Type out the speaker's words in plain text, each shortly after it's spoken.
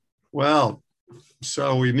Well,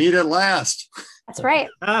 so we meet at last. That's right.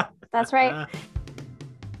 That's right.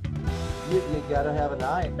 You gotta have an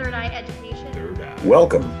eye. Third Eye Education.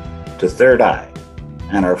 Welcome to Third Eye,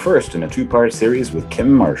 and our first in a two-part series with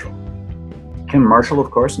Kim Marshall. Kim Marshall, of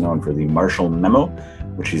course, known for the Marshall Memo,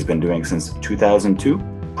 which he's been doing since 2002.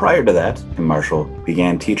 Prior to that, Kim Marshall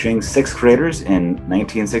began teaching sixth graders in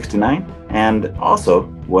 1969 and also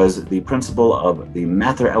was the principal of the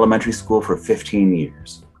Mather Elementary School for 15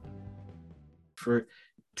 years. For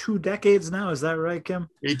 2 decades now, is that right, Kim?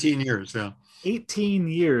 18 years, yeah. 18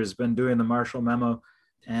 years been doing the Marshall Memo,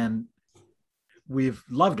 and we've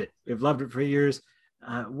loved it. We've loved it for years.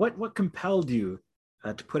 What compelled you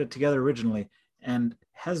to put it together originally, and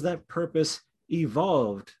has that purpose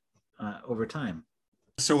evolved over time?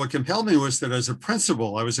 So what compelled me was that as a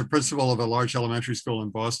principal, I was a principal of a large elementary school in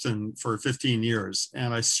Boston for 15 years,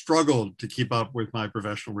 and I struggled to keep up with my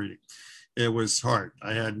professional reading. It was hard.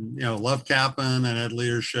 I had, loved Kaplan and Ed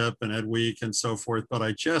Leadership and Ed Week and so forth, but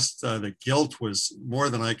I just, the guilt was more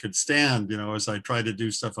than I could stand, as I tried to do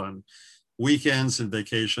stuff on weekends and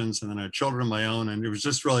vacations, and then I had children of my own, and it was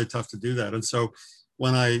just really tough to do that. And so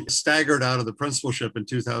when I staggered out of the principalship in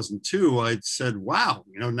 2002, I said, wow,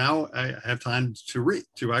 now I have time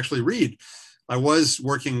to actually read. I was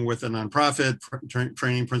working with a nonprofit,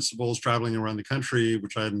 training principals, traveling around the country,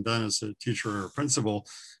 which I hadn't done as a teacher or principal,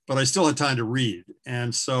 but I still had time to read.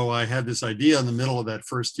 And so I had this idea in the middle of that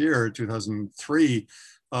first year, 2003,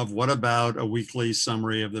 of what about a weekly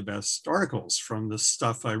summary of the best articles from the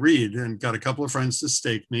stuff I read, and got a couple of friends to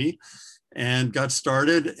stake me and got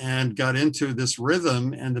started and got into this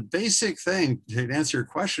rhythm. And the basic thing, to answer your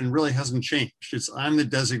question, really hasn't changed. I'm the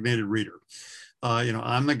designated reader.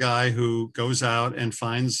 I'm the guy who goes out and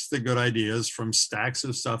finds the good ideas from stacks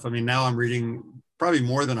of stuff. I mean, now I'm reading probably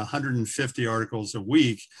more than 150 articles a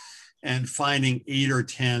week and finding 8 or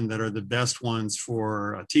 10 that are the best ones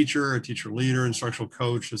for a teacher leader, instructional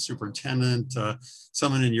coach, a superintendent,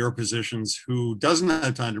 someone in your positions who doesn't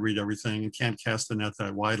have time to read everything and can't cast the net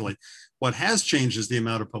that widely. What has changed is the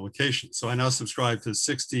amount of publications. So I now subscribe to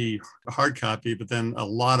 60 hard copy, but then a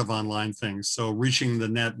lot of online things. So reaching the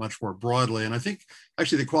net much more broadly. And I think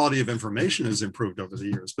actually the quality of information has improved over the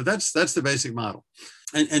years, but that's the basic model.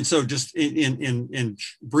 And so just in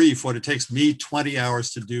brief, what it takes me 20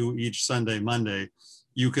 hours to do each Sunday, Monday,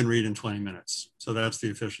 you can read in 20 minutes. So that's the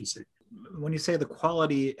efficiency. When you say the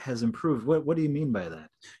quality has improved, what do you mean by that?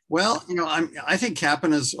 Well, I think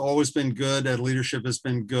Kaplan has always been good. Ed Leadership has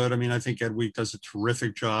been good. I mean, I think Ed Week does a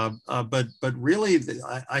terrific job. But really,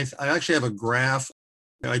 I actually have a graph.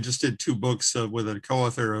 I just did 2 books with a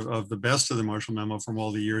co-author of the best of the Marshall Memo from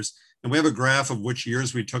all the years. And we have a graph of which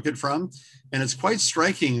years we took it from. And it's quite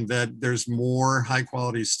striking that there's more high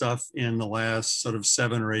quality stuff in the last sort of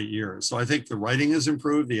 7 or 8 years. So I think the writing has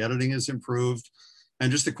improved, the editing has improved,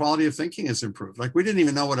 and just the quality of thinking has improved. Like, we didn't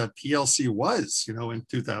even know what a PLC was, in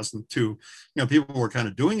 2002. People were kind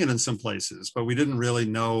of doing it in some places, but we didn't really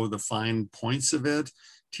know the fine points of it.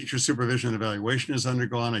 Teacher supervision and evaluation has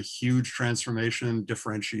undergone a huge transformation,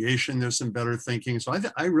 differentiation. There's some better thinking. So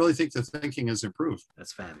I really think the thinking has improved.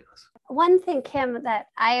 That's fabulous. One thing, Kim, that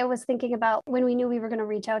I was thinking about when we knew we were going to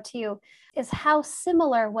reach out to you is how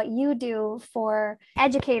similar what you do for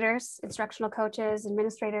educators, instructional coaches,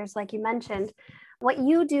 administrators, like you mentioned. What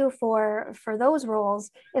you do for those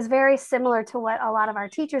roles is very similar to what a lot of our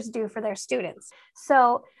teachers do for their students.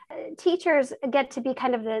 So teachers get to be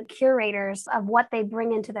kind of the curators of what they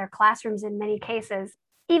bring into their classrooms in many cases.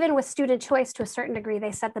 Even with student choice, to a certain degree,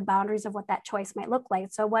 they set the boundaries of what that choice might look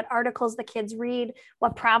like. So what articles the kids read,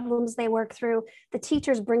 what problems they work through, the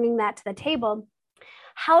teachers bringing that to the table.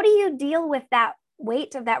 How do you deal with that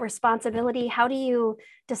weight of that responsibility? How do you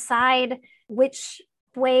decide which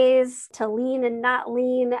ways to lean and not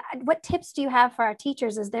lean? What tips do you have for our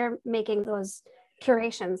teachers as they're making those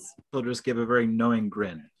curations? They'll just give a very knowing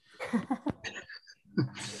grin.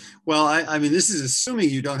 Well, I mean, this is assuming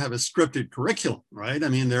you don't have a scripted curriculum, right? I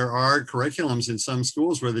mean, there are curriculums in some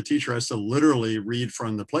schools where the teacher has to literally read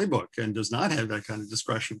from the playbook and does not have that kind of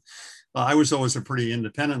discretion. I was always a pretty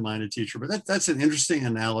independent-minded teacher, but that's an interesting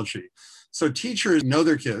analogy. So teachers know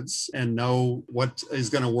their kids and know what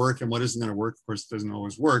is going to work and what isn't going to work. Of course, it doesn't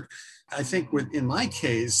always work. I think in my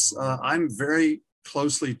case, I'm very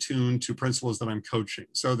closely tuned to principles that I'm coaching.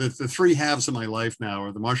 So the 3 halves of my life now,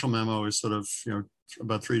 or the Marshall Memo is sort of,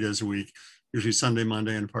 about 3 days a week, usually Sunday,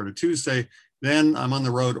 Monday, and part of Tuesday. Then I'm on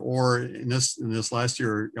the road, or in this last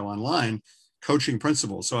year, online, coaching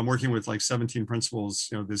principals. So I'm working with like 17 principals,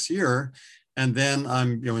 this year. And then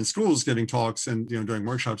I'm, in schools giving talks and, doing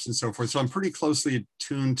workshops and so forth. So I'm pretty closely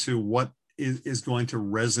tuned to what is going to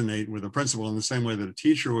resonate with a principal in the same way that a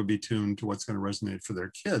teacher would be tuned to what's going to resonate for their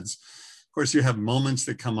kids. Of course, you have moments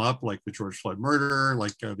that come up like the George Floyd murder,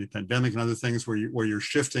 like the pandemic and other things where you're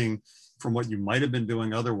shifting from what you might have been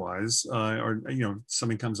doing otherwise, or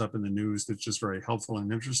something comes up in the news that's just very helpful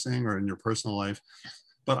and interesting, or in your personal life.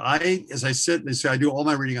 But as I sit, they say I do all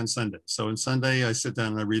my reading on Sunday. So on Sunday, I sit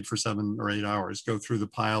down and I read for 7 or 8 hours, go through the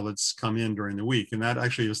pile that's come in during the week. And that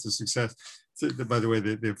actually is the success. By the way,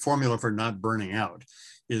 the formula for not burning out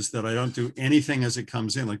is that I don't do anything as it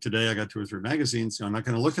comes in. Like today, I got 2 or 3 magazines. I'm not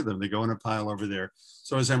going to look at them. They go in a pile over there.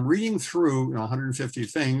 So as I'm reading through 150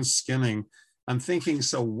 things, skimming, I'm thinking,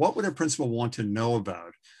 so what would a principal want to know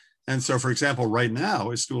about? And so, for example, right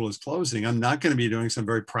now, as school is closing, I'm not going to be doing some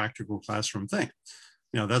very practical classroom thing.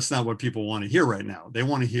 That's not what people want to hear right now. They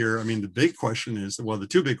want to hear, the big question is, well, the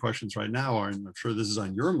 2 big questions right now are, and I'm sure this is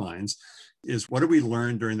on your minds, is what did we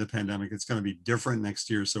learn during the pandemic? It's going to be different next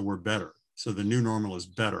year, so we're better. So the new normal is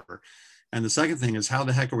better. And the second thing is, how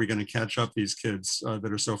the heck are we going to catch up these kids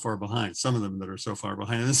that are so far behind? Some of them that are so far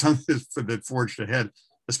behind, and some that forged ahead,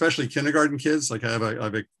 especially kindergarten kids. Like I have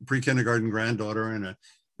a pre-kindergarten granddaughter and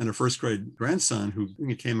a first grade grandson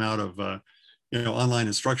who came out of online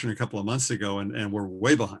instruction a couple of months ago, and we're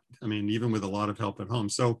way behind. Even with a lot of help at home.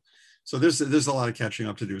 So there's a lot of catching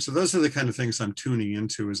up to do. So those are the kind of things I'm tuning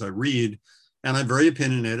into as I read. And I'm very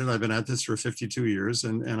opinionated. I've been at this for 52 years.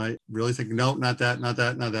 And I really think, no, not that.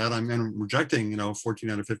 I'm rejecting, 14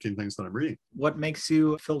 out of 15 things that I'm reading. What makes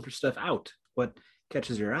you filter stuff out? What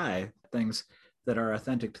catches your eye? Things that are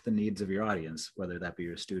authentic to the needs of your audience, whether that be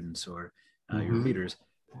your students or your readers.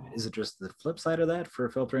 Is it just the flip side of that for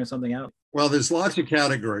filtering something out? Well, there's lots of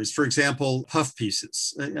categories. For example, puff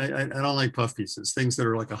pieces. I don't like puff pieces, things that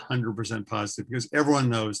are like 100% positive, because everyone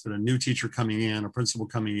knows that a new teacher coming in, a principal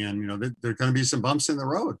coming in, there are going to be some bumps in the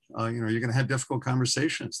road. You're going to have difficult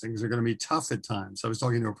conversations. Things are going to be tough at times. I was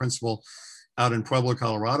talking to a principal out in Pueblo,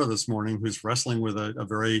 Colorado this morning, who's wrestling with a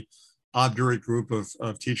very obdurate group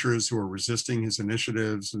of teachers who are resisting his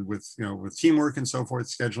initiatives and with teamwork and so forth,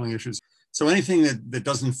 scheduling issues. So anything that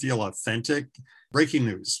doesn't feel authentic, breaking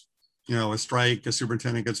news, a strike, a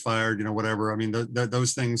superintendent gets fired, whatever.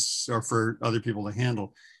 Those things are for other people to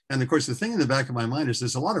handle. And of course, the thing in the back of my mind is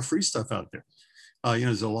there's a lot of free stuff out there.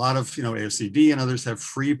 There's a lot of, ASCD and others have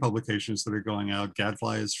free publications that are going out.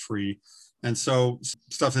 Gadfly is free. And so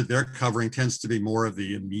stuff that they're covering tends to be more of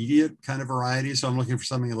the immediate kind of variety. So I'm looking for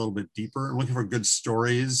something a little bit deeper. I'm looking for good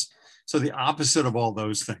stories. So the opposite of all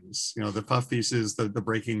those things, the puff pieces, the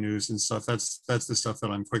breaking news and stuff, that's the stuff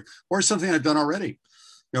that I'm quick, or something I've done already.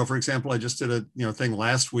 For example, I just did a thing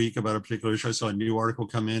last week about a particular issue. I saw a new article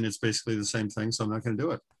come in. It's basically the same thing, so I'm not going to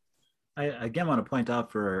do it. I again want to point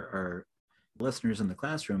out for our listeners in the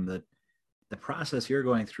classroom that the process you're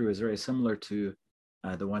going through is very similar to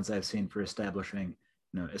the ones I've seen for establishing,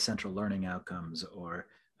 essential learning outcomes or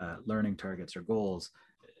learning targets or goals.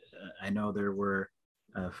 I know there were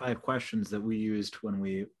 5 questions that we used when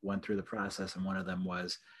we went through the process. And one of them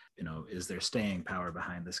was, is there staying power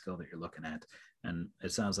behind the skill that you're looking at? And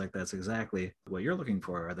it sounds like that's exactly what you're looking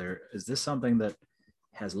for. Is this something that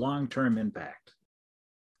has long-term impact?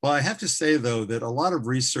 Well, I have to say, though, that a lot of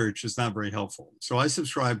research is not very helpful. So I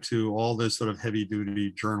subscribe to all those sort of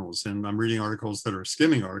heavy-duty journals, and I'm reading articles that are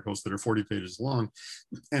skimming articles that are 40 pages long.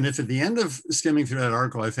 And if at the end of skimming through that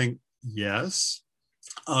article, I think, yes,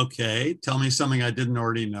 okay, tell me something I didn't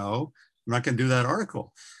already know, I'm not going to do that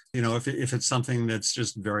article. If it's something that's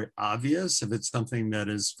just very obvious, if it's something that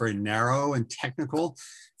is very narrow and technical.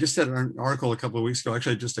 Just had an article a couple of weeks ago,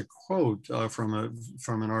 actually just a quote from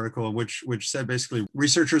an article which said basically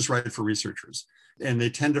researchers write for researchers, and they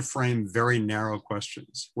tend to frame very narrow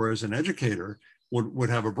questions, whereas an educator would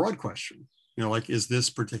have a broad question. Like, is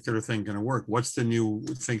this particular thing going to work? What's the new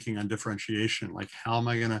thinking on differentiation? Like, how am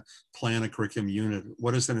I going to plan a curriculum unit?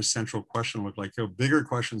 What does an essential question look like? Bigger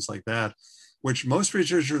questions like that, which most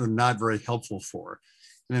researchers are not very helpful for.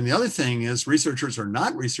 And then the other thing is researchers are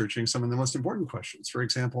not researching some of the most important questions. For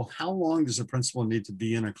example, how long does a principal need to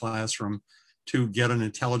be in a classroom to get an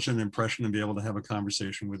intelligent impression and be able to have a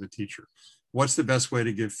conversation with a teacher? What's the best way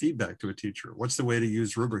to give feedback to a teacher? What's the way to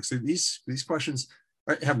use rubrics? So these questions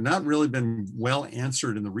have not really been well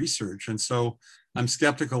answered in the research. And so I'm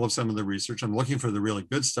skeptical of some of the research. I'm looking for the really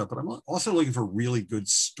good stuff, but I'm also looking for really good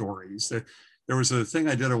stories. There was a thing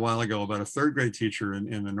I did a while ago about a 3rd grade teacher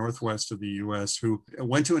in the Northwest of the US who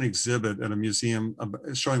went to an exhibit at a museum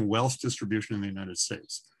showing wealth distribution in the United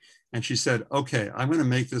States. And she said, okay, I'm going to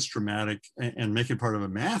make this dramatic and make it part of a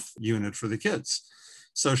math unit for the kids.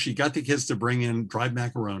 So she got the kids to bring in dried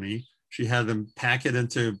macaroni. She had them pack it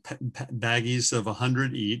into baggies of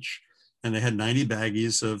 100 each. and they had 90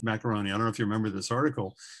 baggies of macaroni. I don't know if you remember this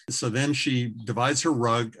article. So then she divides her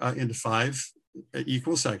rug into 5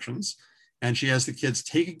 equal sections, and she has the kids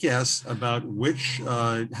take a guess about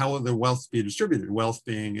how the wealth be distributed. Wealth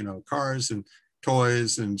being, cars and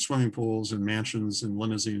toys and swimming pools and mansions and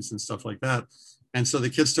limousines and stuff like that. And so the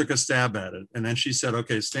kids took a stab at it. And then she said,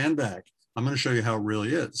 okay, stand back. I'm going to show you how it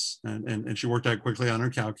really is. And she worked out quickly on her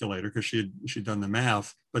calculator because she'd done the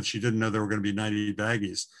math, but she didn't know there were going to be 90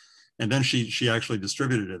 baggies. And then she actually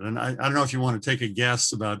distributed it. And I don't know if you want to take a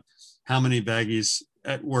guess about how many baggies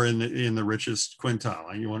were in the richest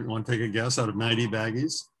quintile. You want to take a guess out of 90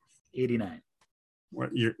 baggies? 89. Well,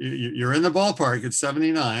 you're in the ballpark. It's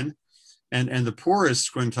 79. And the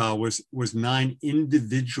poorest quintile was 9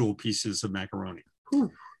 individual pieces of macaroni.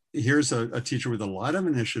 Here's a teacher with a lot of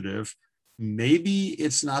initiative. Maybe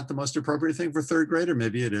it's not the most appropriate thing for 3rd grade, or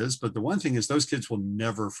maybe it is. But the one thing is those kids will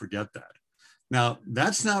never forget that. Now,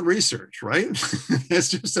 that's not research, right? It's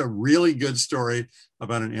just a really good story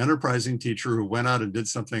about an enterprising teacher who went out and did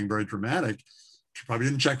something very dramatic. She probably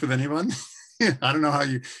didn't check with anyone. I don't know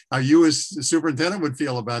how you as superintendent would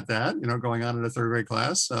feel about that, going on in a 3rd grade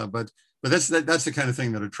class. But that's the kind of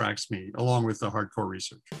thing that attracts me, along with the hardcore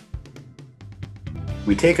research.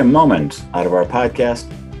 We take a moment out of our podcast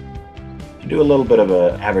to do a little bit of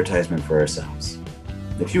an advertisement for ourselves.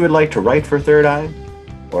 If you would like to write for Third Eye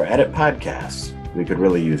or edit podcasts, we could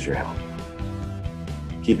really use your help.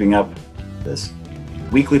 Keeping up this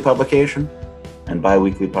weekly publication and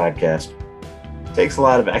bi-weekly podcast takes a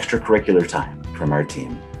lot of extracurricular time from our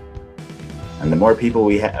team. And the more people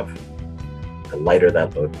we have, the lighter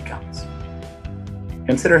that load becomes.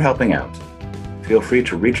 Consider helping out. Feel free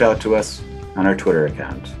to reach out to us on our Twitter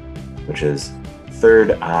account, which is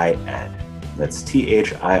Third Eye Ed. That's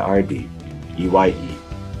ThirdEyed.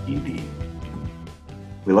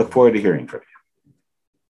 We look forward to hearing from you.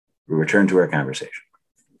 We return to our conversation.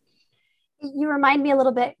 You remind me a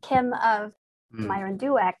little bit, Kim, of Myron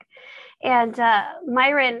Dweck. And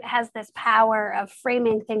Myron has this power of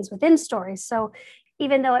framing things within stories. So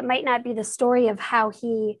even though it might not be the story of how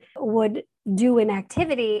he would do an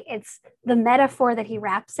activity, it's the metaphor that he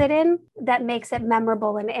wraps it in that makes it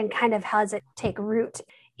memorable and kind of has it take root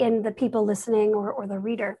in the people listening or the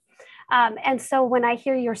reader. And so when I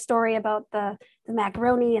hear your story about the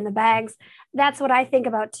macaroni and the bags, that's what I think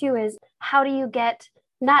about too, is how do you get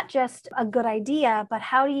not just a good idea, but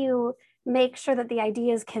how do you make sure that the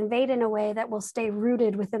idea is conveyed in a way that will stay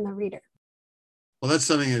rooted within the reader? Well, that's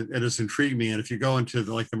something that has intrigued me. And if you go into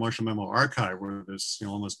the Marshall Memo archive, where there's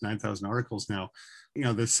almost 9,000 articles now,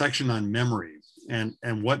 the section on memory and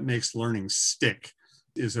what makes learning stick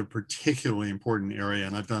is a particularly important area.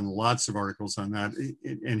 And I've done lots of articles on that.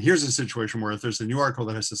 And here's a situation where if there's a new article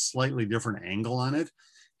that has a slightly different angle on it,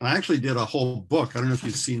 and I actually did a whole book. I don't know if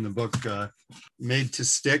you've seen the book Made to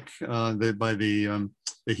Stick by the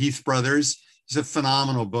Heath brothers. It's a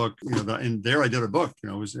phenomenal book. And there I did a book.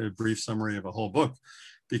 It was a brief summary of a whole book,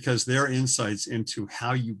 because their insights into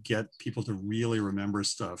how you get people to really remember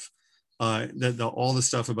stuff. All the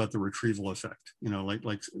stuff about the retrieval effect.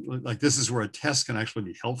 Like this is where a test can actually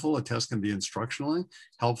be helpful. A test can be instructionally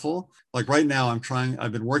helpful. Like right now,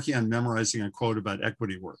 I've been working on memorizing a quote about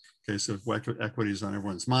equity work. Okay, so equity is on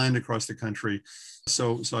everyone's mind across the country.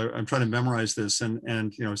 So I'm trying to memorize this, so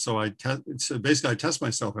basically I test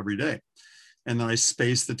myself every day. And then I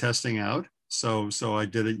space the testing out. So I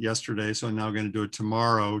did it yesterday. So I'm now going to do it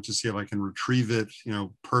tomorrow to see if I can retrieve it,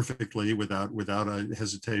 perfectly without a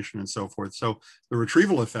hesitation and so forth. So the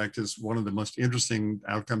retrieval effect is one of the most interesting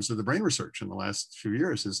outcomes of the brain research in the last few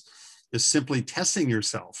years. Is simply testing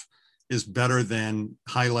yourself is better than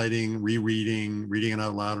highlighting, rereading, reading it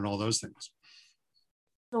out loud, and all those things.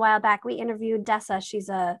 A while back, we interviewed Dessa. She's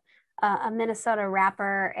a Minnesota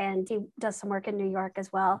rapper, and he does some work in New York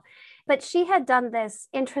as well. But she had done this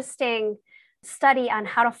interesting study on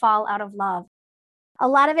how to fall out of love. A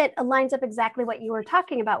lot of it lines up exactly what you were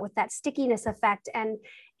talking about with that stickiness effect and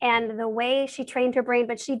the way she trained her brain,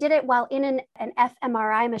 but she did it while in an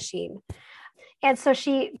fMRI machine. And so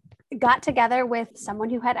she got together with someone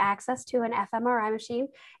who had access to an fMRI machine,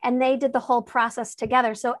 and they did the whole process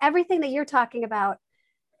together. So everything that you're talking about,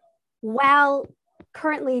 while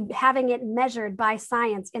currently having it measured by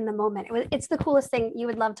science in the moment. It's the coolest thing. You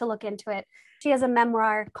would love to look into it. She has a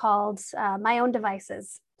memoir called My Own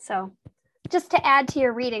Devices. So just to add to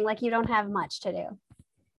your reading, like you don't have much to do.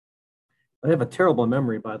 I have a terrible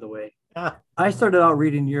memory, by the way. I started out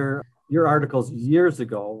reading your articles years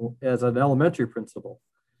ago as an elementary principal.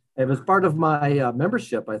 It was part of my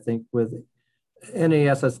membership, I think, with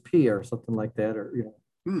NASSP or something like that,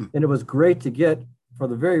 And it was great to get, for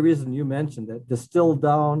the very reason you mentioned, that distilled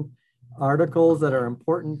down articles that are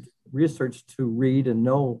important research to read and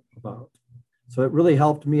know about. So it really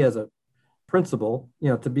helped me as a principal,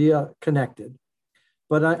 to be connected.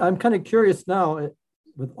 But I'm kind of curious now,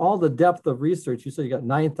 with all the depth of research. You said you got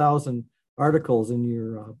 9,000 articles in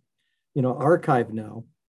your, archive now.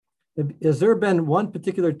 Has there been one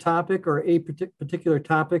particular topic or a particular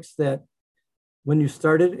topics that, when you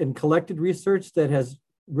started and collected research, that has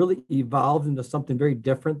really evolved into something very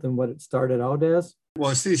different than what it started out as?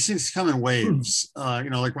 Well, these things come in waves.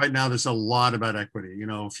 Like right now, there's a lot about equity.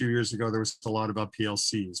 A few years ago, there was a lot about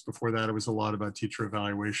PLCs. Before that, it was a lot about teacher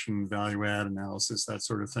evaluation, value add analysis, that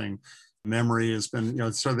sort of thing. Memory has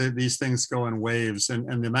been, so these things go in waves,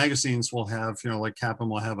 and the magazines will have, like Kaplan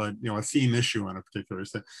will have a theme issue on a particular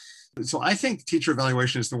thing. So I think teacher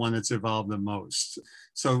evaluation is the one that's evolved the most.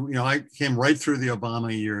 So, I came right through the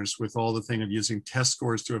Obama years with all the thing of using test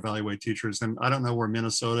scores to evaluate teachers. And I don't know where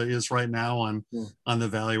Minnesota is right now on the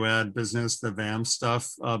value add business, the VAM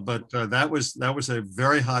stuff. But that was a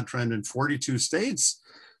very hot trend in 42 states.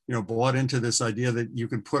 Bought into this idea that you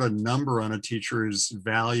can put a number on a teacher's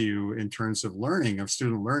value in terms of learning, of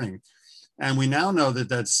student learning. And we now know that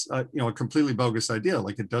that's a completely bogus idea.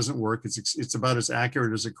 Like, it doesn't work. It's about as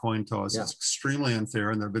accurate as a coin toss. Yeah. It's extremely unfair.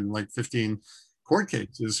 And there have been like 15 court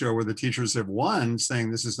cases where the teachers have won, saying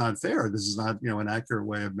this is not fair. This is not an accurate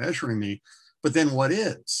way of measuring me. But then what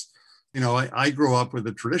is? I grew up with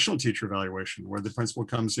a traditional teacher evaluation where the principal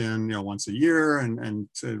comes in, once a year and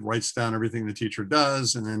writes down everything the teacher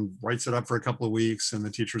does, and then writes it up for a couple of weeks, and the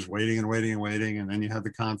teacher's waiting and waiting and waiting, and then you have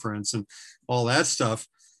the conference and all that stuff.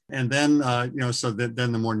 And then,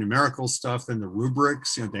 then the more numerical stuff, then the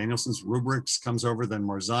rubrics, Danielson's rubrics comes over, then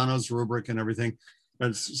Marzano's rubric and everything.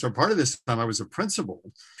 And so part of this time I was a principal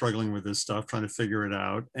struggling with this stuff, trying to figure it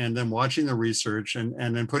out, and then watching the research and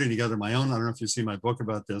then putting together my own. I don't know if you see my book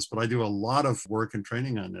about this, but I do a lot of work and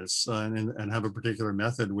training on this and have a particular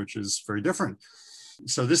method, which is very different.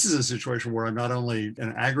 So this is a situation where I'm not only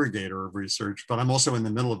an aggregator of research, but I'm also in the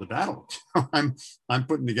middle of the battle. I'm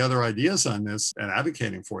putting together ideas on this and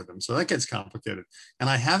advocating for them. So that gets complicated. And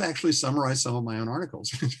I have actually summarized some of my own articles.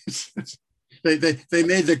 They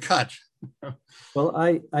made the cut. Well,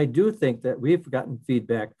 I do think that we've gotten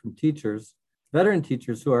feedback from teachers, veteran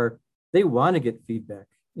teachers they want to get feedback.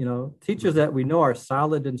 Teachers that we know are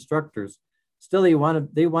solid instructors. Still, they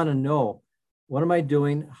want to know, what am I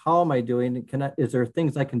doing? How am I doing? Is there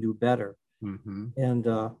things I can do better? Mm-hmm.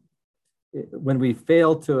 And when we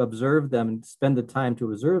fail to observe them and spend the time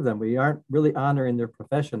to observe them, we aren't really honoring their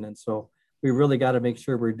profession. And so we really got to make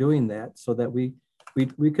sure we're doing that so that we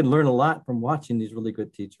can learn a lot from watching these really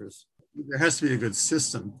good teachers. There has to be a good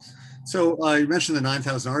system. So you mentioned the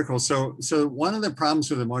 9,000 articles. So one of the problems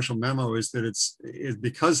with the Marshall Memo is that it's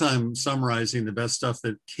because I'm summarizing the best stuff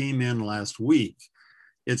that came in last week,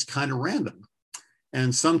 it's kind of random.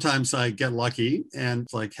 And sometimes I get lucky and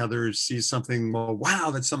like Heather sees something, well, wow,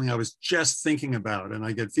 that's something I was just thinking about. And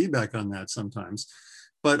I get feedback on that sometimes.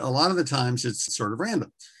 But a lot of the times it's sort of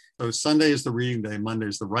random. So Sunday is the reading day, Monday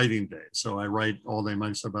is the writing day. So I write all day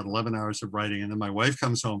Monday, so about 11 hours of writing. And then my wife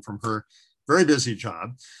comes home from her very busy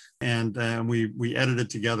job, and we edit it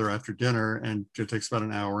together after dinner, and it takes about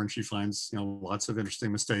an hour, and she finds lots of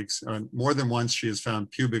interesting mistakes. More than once she has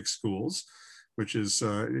found pubic schools, which is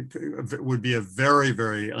would be a very,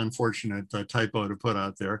 very unfortunate typo to put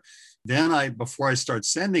out there. Then before I start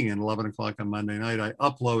sending in 11 o'clock on Monday night, I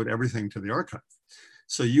upload everything to the archive.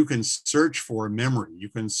 So you can search for memory, you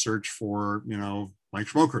can search for, Mike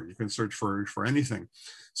Schmoker, you can search for anything.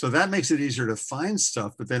 So that makes it easier to find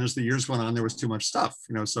stuff. But then as the years went on, there was too much stuff,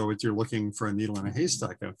 so you're looking for a needle in a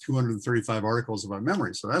haystack. I have 235 articles about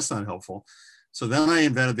memory, so that's not helpful. So then I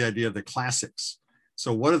invented the idea of the classics.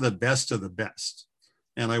 So what are the best of the best?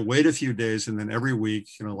 And I wait a few days, and then every week,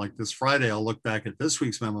 like this Friday, I'll look back at this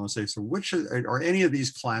week's memo and say, so which are any of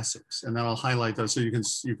these classics? And then I'll highlight those so you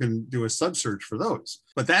can do a sub search for those.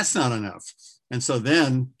 But that's not enough. And so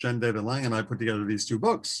then Jen David Lang and I put together these two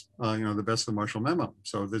books, The Best of the Marshall Memo.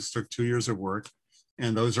 So this took 2 years of work,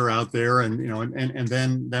 and those are out there. And and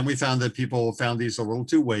then we found that people found these a little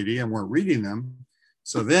too weighty and weren't reading them.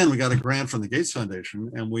 So then we got a grant from the Gates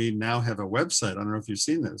Foundation, and we now have a website. I don't know if you've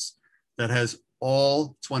seen this, that has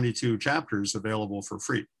all 22 chapters available for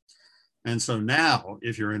free. And so now,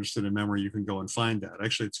 if you're interested in memory, you can go and find that.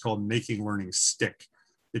 Actually, it's called Making Learning Stick.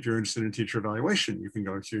 If you're interested in teacher evaluation, you can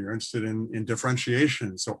go to, you're interested in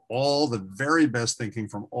differentiation. So all the very best thinking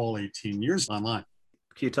from all 18 years online.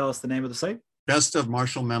 Can you tell us the name of the site?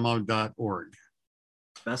 Bestofmarshallmemo.org.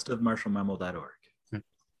 Bestofmarshallmemo.org.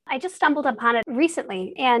 I just stumbled upon it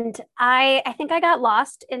recently, and I think I got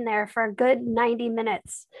lost in there for a good 90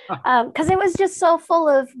 minutes because it was just so full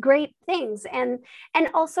of great things, and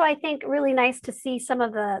also I think really nice to see some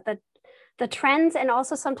of the trends, and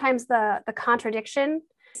also sometimes the contradiction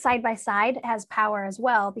side by side has power as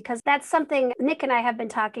well, because that's something Nick and I have been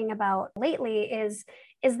talking about lately is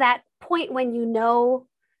that point when you know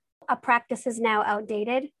a practice is now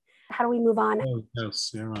outdated. How do we move on? Oh,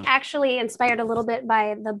 yes, yeah. Actually inspired a little bit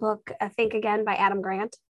by the book Think Again by Adam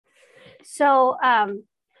Grant. So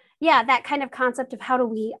that kind of concept of how do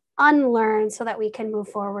we unlearn so that we can move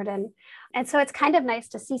forward, and so it's kind of nice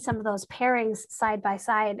to see some of those pairings side by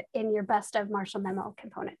side in your Best of Marshall Memo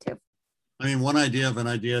component too. I mean, one idea of an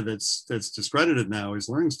idea that's discredited now is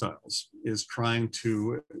learning styles, is trying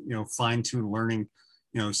to, fine tune learning.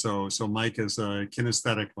 So Mike is a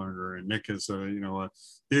kinesthetic learner and Nick is a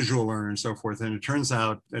visual learner and so forth. And it turns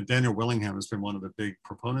out that Daniel Willingham has been one of the big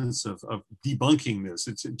proponents of debunking this.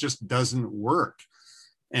 It just doesn't work.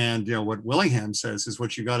 And what Willingham says is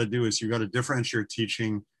what you got to do is you got to differentiate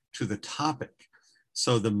teaching to the topic.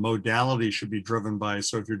 So the modality should be driven by,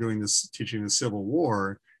 so if you're doing this, teaching the Civil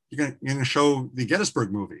War, you're going to show the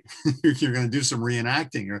Gettysburg movie. You're going to do some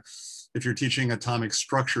reenacting. Or if you're teaching atomic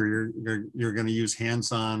structure, you're going to use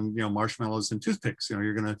hands-on, marshmallows and toothpicks.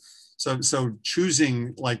 You're going to so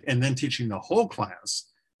choosing and then teaching the whole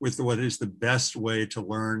class with what is the best way to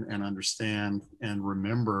learn and understand and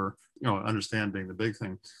remember. Understand being the big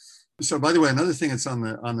thing. So by the way, another thing that's on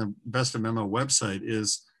the Best of Memo website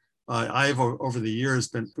is I've over the years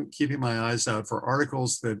been keeping my eyes out for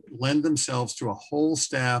articles that lend themselves to a whole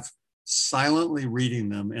staff silently reading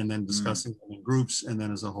them and then discussing them in groups and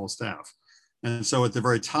then as a whole staff. And so at the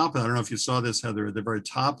very top, I don't know if you saw this, Heather, at the very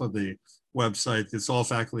top of the website, it's all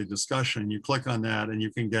faculty discussion. You click on that and you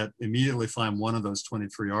can immediately find one of those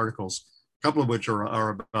 23 articles, a couple of which are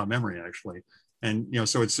about memory actually. And,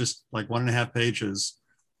 so it's just like 1.5 pages.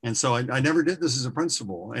 And so I never did this as a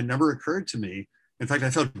principal. It never occurred to me. In fact,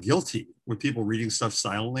 I felt guilty with people reading stuff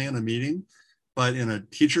silently in a meeting, but in a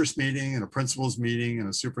teacher's meeting, in a principal's meeting, in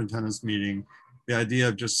a superintendent's meeting, the idea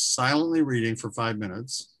of just silently reading for 5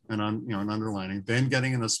 minutes and underlining, then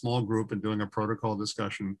getting in a small group and doing a protocol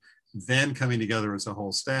discussion, then coming together as a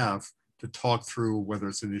whole staff to talk through whether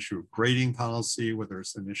it's an issue of grading policy, whether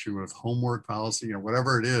it's an issue of homework policy,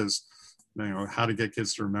 whatever it is, how to get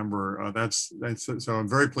kids to remember. So I'm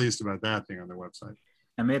very pleased about that being on the website.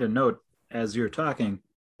 I made a note as you're talking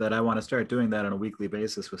that I want to start doing that on a weekly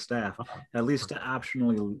basis with staff, at least to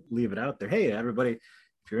optionally leave it out there. Hey, everybody,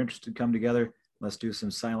 if you're interested, come together. Let's do some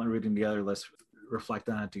silent reading together. Let's reflect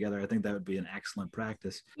on it together. I think that would be an excellent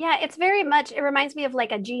practice. Yeah, it's very much, it reminds me of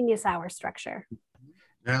like a Genius Hour structure.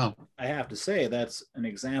 Yeah. I have to say that's an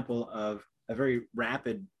example of a very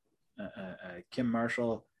rapid, Kim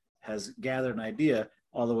Marshall has gathered an idea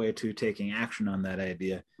all the way to taking action on that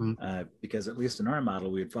idea. Because at least in our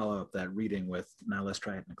model, we'd follow up that reading with, now let's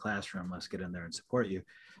try it in the classroom. Let's get in there and support you.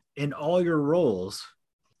 In all your roles,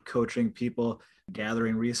 coaching people,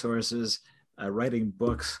 gathering resources, writing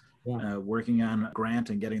books, working on a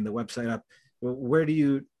grant and getting the website up, where do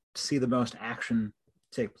you see the most action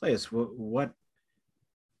take place? What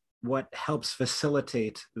helps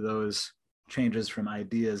facilitate those changes from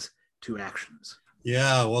ideas to actions?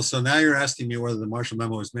 Yeah, well, so now you're asking me whether the Marshall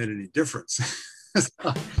Memo has made any difference.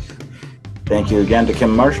 Thank you again to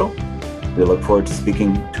Kim Marshall. We look forward to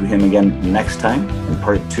speaking to him again next time in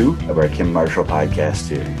part 2 of our Kim Marshall podcast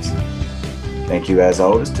series. Thank you, as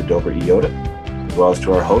always, to Dober Iota, as well as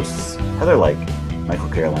to our hosts, Heather Like, Michael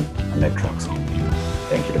Carolyn, and Nick Truxell.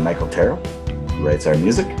 Thank you to Michael Terrell, who writes our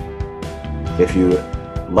music. If you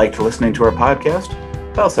liked listening to our podcast,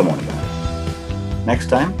 tell someone about it. Next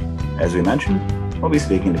time, as we mentioned, we'll be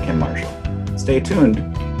speaking to Kim Marshall. Stay tuned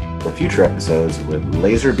for future episodes with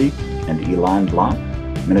Laserbeak and Elon Blanc,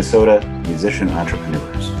 Minnesota musician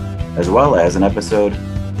entrepreneurs, as well as an episode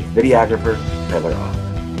with videographer Tyler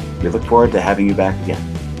Off. We look forward to having you back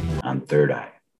again on Third Eye.